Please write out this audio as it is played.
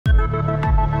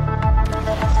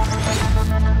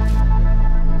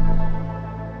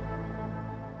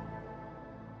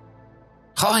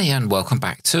Hi and welcome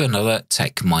back to another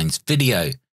Tech Minds video.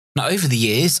 Now over the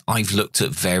years I've looked at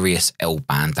various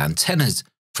L-band antennas,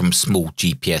 from small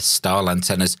GPS style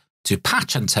antennas to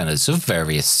patch antennas of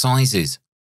various sizes.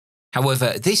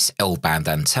 However, this L-band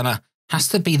antenna has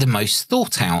to be the most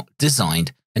thought out,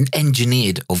 designed and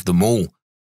engineered of them all.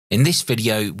 In this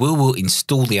video we will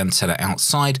install the antenna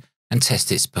outside and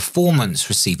test its performance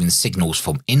receiving signals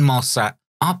from Inmarsat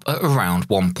up at around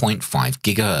 1.5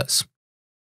 GHz.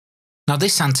 Now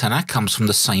this antenna comes from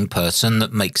the same person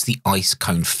that makes the ice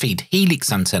cone feed helix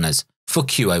antennas for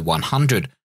QA100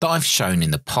 that I've shown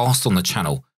in the past on the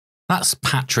channel. That's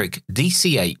Patrick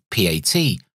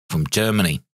DC8PAT from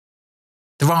Germany.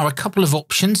 There are a couple of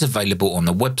options available on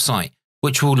the website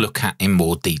which we'll look at in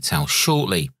more detail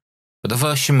shortly, but the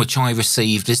version which I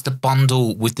received is the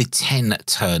bundle with the 10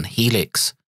 turn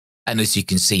helix, and as you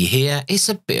can see here it's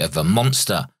a bit of a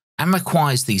monster and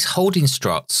requires these holding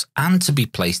struts and to be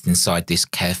placed inside this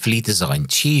carefully designed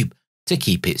tube to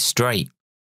keep it straight.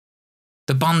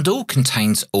 The bundle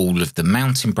contains all of the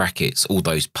mounting brackets, all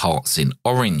those parts in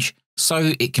orange,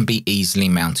 so it can be easily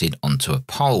mounted onto a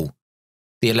pole.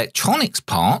 The electronics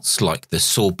parts, like the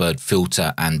Sawbird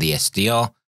filter and the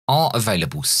SDR, are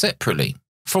available separately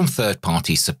from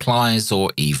third-party suppliers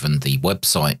or even the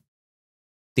website.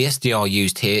 The SDR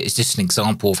used here is just an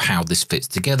example of how this fits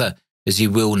together, as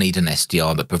you will need an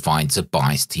SDR that provides a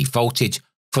bias Tee voltage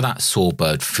for that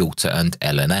Sawbird Filter and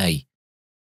LNA.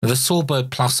 The Sawbird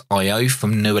Plus IO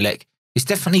from Nolle is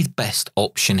definitely the best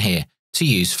option here to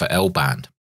use for L-band.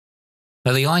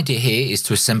 Now the idea here is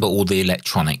to assemble all the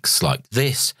electronics like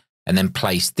this and then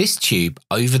place this tube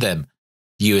over them.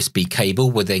 The USB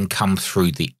cable will then come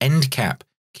through the end cap,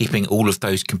 keeping all of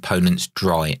those components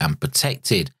dry and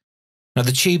protected. Now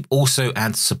the tube also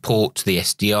adds support to the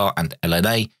SDR and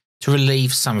LNA to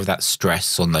relieve some of that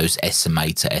stress on those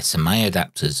SMA to SMA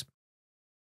adapters.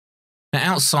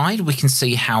 Now outside we can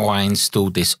see how I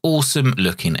installed this awesome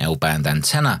looking L-band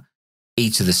antenna.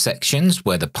 Each of the sections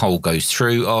where the pole goes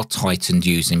through are tightened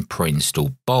using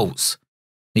pre-installed bolts.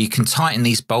 Now you can tighten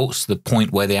these bolts to the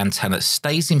point where the antenna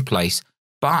stays in place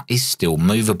but is still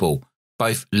movable,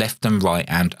 both left and right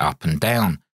and up and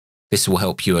down. This will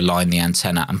help you align the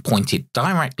antenna and point it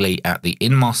directly at the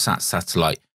Inmarsat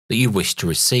satellite that you wish to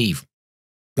receive.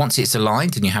 Once it's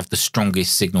aligned and you have the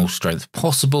strongest signal strength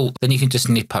possible, then you can just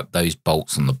nip up those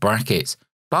bolts on the brackets,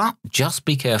 but just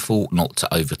be careful not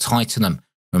to over tighten them.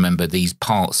 Remember, these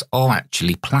parts are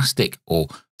actually plastic or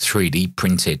 3D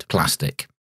printed plastic.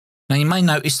 Now you may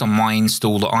notice on my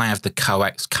install that I have the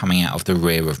coax coming out of the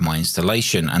rear of my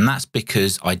installation, and that's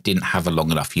because I didn't have a long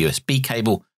enough USB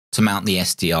cable to mount the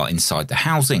SDR inside the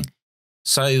housing.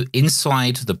 So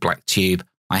inside the black tube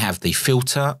I have the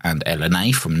filter and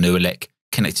LNA from Nolle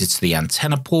connected to the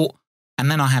antenna port,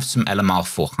 and then I have some LMR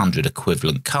 400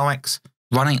 equivalent coax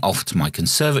running off to my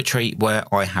conservatory where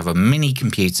I have a mini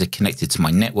computer connected to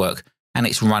my network and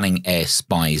it's running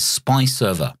AirSpy's spy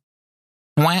server.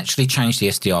 Now I actually changed the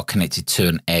SDR connected to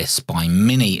an AirSpy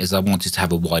Mini as I wanted to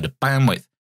have a wider bandwidth,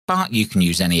 but you can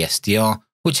use any SDR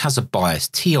which has a bias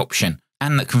Tee option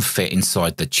and that can fit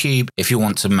inside the tube if you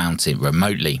want to mount it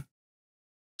remotely.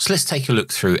 So let's take a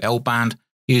look through L-band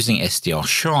using SDR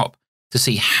Sharp to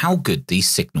see how good these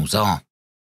signals are.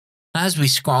 As we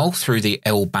scroll through the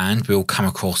L-band, we'll come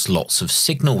across lots of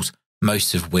signals,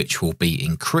 most of which will be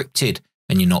encrypted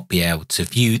and you'll not be able to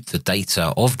view the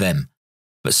data of them.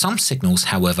 But some signals,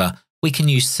 however, we can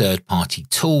use third-party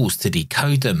tools to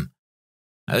decode them.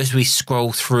 As we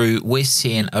scroll through, we're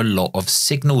seeing a lot of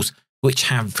signals which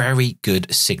have very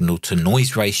good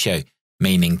signal-to-noise ratio,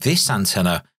 meaning this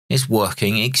antenna is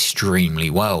working extremely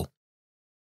well.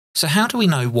 So how do we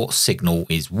know what signal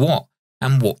is what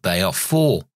and what they are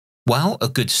for? Well, a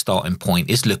good starting point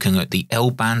is looking at the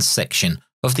L-band section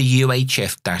of the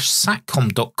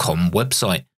uhf-satcom.com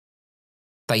website.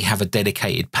 They have a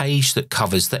dedicated page that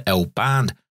covers the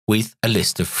L-band with a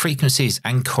list of frequencies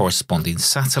and corresponding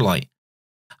satellite.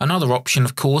 Another option,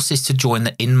 of course, is to join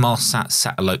the Inmarsat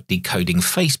Satellite Decoding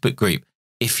Facebook group,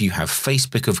 if you have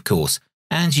Facebook, of course,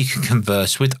 and you can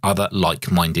converse with other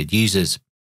like-minded users.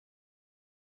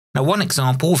 Now, one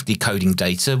example of decoding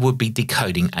data would be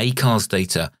decoding ACARS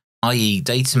data, i.e.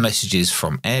 data messages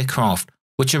from aircraft,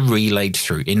 which are relayed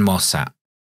through Inmarsat.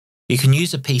 You can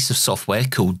use a piece of software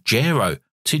called Gero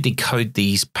to decode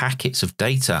these packets of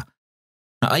data.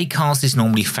 Now, ACARS is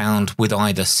normally found with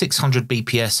either 600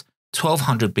 bps,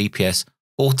 1200 bps,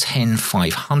 or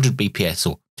 10,500 bps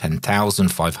or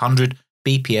 10,500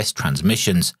 bps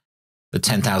transmissions. The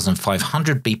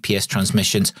 10,500 bps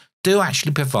transmissions do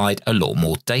actually provide a lot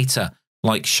more data,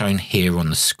 like shown here on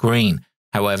the screen.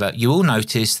 However, you will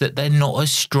notice that they're not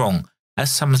as strong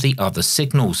as some of the other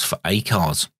signals for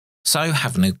ACARs, so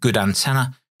having a good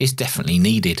antenna is definitely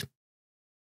needed.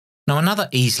 Now, another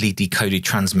easily decoded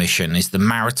transmission is the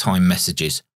maritime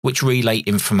messages, which relay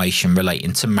information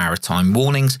relating to maritime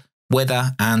warnings,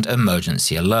 weather and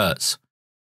emergency alerts.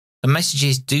 The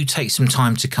messages do take some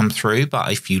time to come through,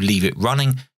 but if you leave it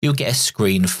running, you'll get a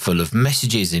screen full of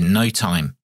messages in no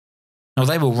time. Now,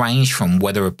 they will range from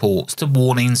weather reports to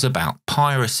warnings about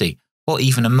piracy, or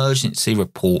even emergency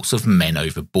reports of men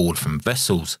overboard from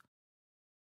vessels.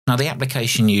 Now, the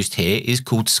application used here is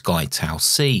called SkyTow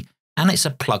C, and it's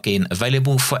a plugin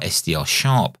available for SDR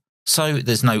Sharp, so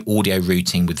there's no audio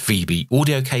routing with VB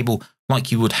audio cable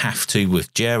like you would have to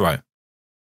with Gero.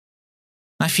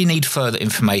 Now, if you need further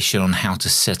information on how to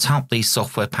set up these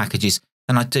software packages,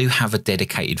 then I do have a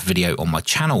dedicated video on my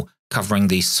channel covering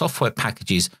these software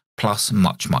packages plus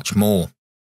much more.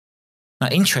 Now,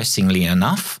 interestingly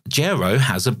enough, Gero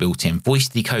has a built-in voice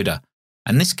decoder,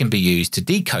 and this can be used to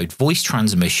decode voice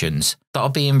transmissions that are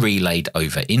being relayed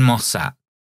over Inmarsat.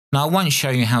 Now, I won't show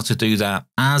you how to do that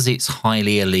as it's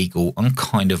highly illegal and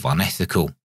kind of unethical.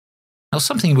 Now,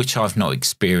 something which I've not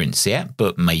experienced yet,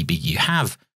 but maybe you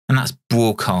have, and that's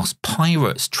broadcast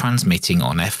pirates transmitting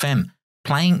on FM,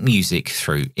 playing music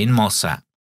through Inmarsat.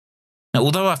 Now,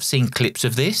 although I've seen clips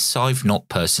of this, I've not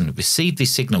personally received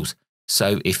these signals,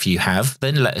 so if you have,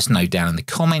 then let us know down in the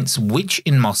comments which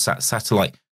Inmarsat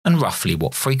satellite and roughly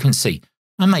what frequency,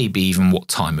 and maybe even what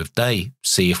time of day,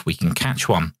 see if we can catch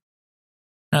one.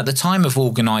 Now, at the time of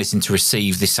organising to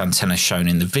receive this antenna shown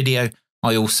in the video,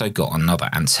 I also got another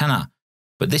antenna,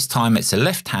 but this time it's a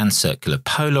left-hand circular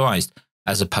polarised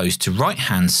as opposed to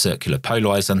right-hand circular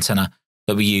polarised antenna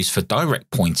that we use for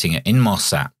direct pointing at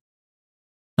Inmarsat.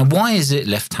 Now, why is it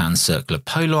left-hand circular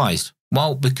polarised?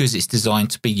 Well, because it's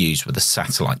designed to be used with a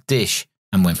satellite dish,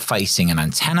 and when facing an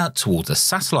antenna towards a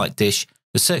satellite dish,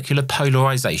 the circular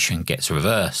polarisation gets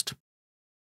reversed.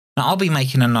 Now, I'll be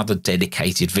making another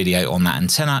dedicated video on that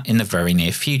antenna in the very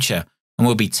near future, and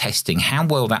we'll be testing how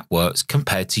well that works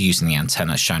compared to using the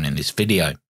antenna shown in this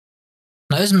video.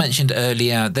 Now, as mentioned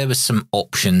earlier, there were some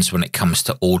options when it comes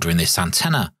to ordering this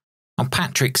antenna. Now,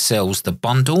 Patrick sells the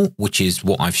bundle, which is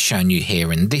what I've shown you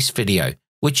here in this video,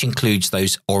 which includes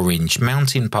those orange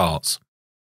mounting parts.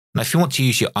 Now, if you want to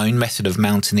use your own method of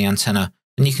mounting the antenna,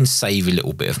 then you can save a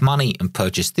little bit of money and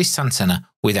purchase this antenna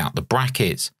without the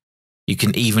brackets. You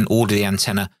can even order the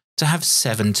antenna to have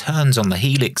 7 turns on the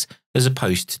helix as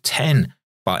opposed to 10,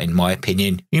 but in my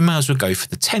opinion, you may as well go for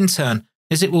the 10 turn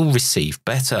as it will receive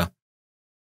better.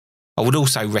 I would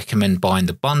also recommend buying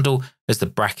the bundle as the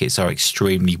brackets are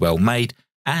extremely well made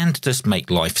and just make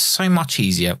life so much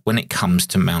easier when it comes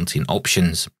to mounting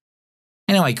options.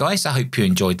 Anyway guys, I hope you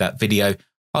enjoyed that video.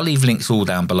 I'll leave links all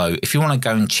down below if you want to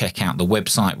go and check out the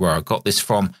website where I got this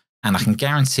from, and I can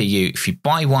guarantee you if you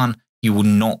buy one, you will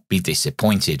not be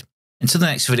disappointed. Until the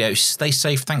next video, stay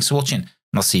safe, thanks for watching, and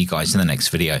I'll see you guys in the next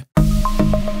video.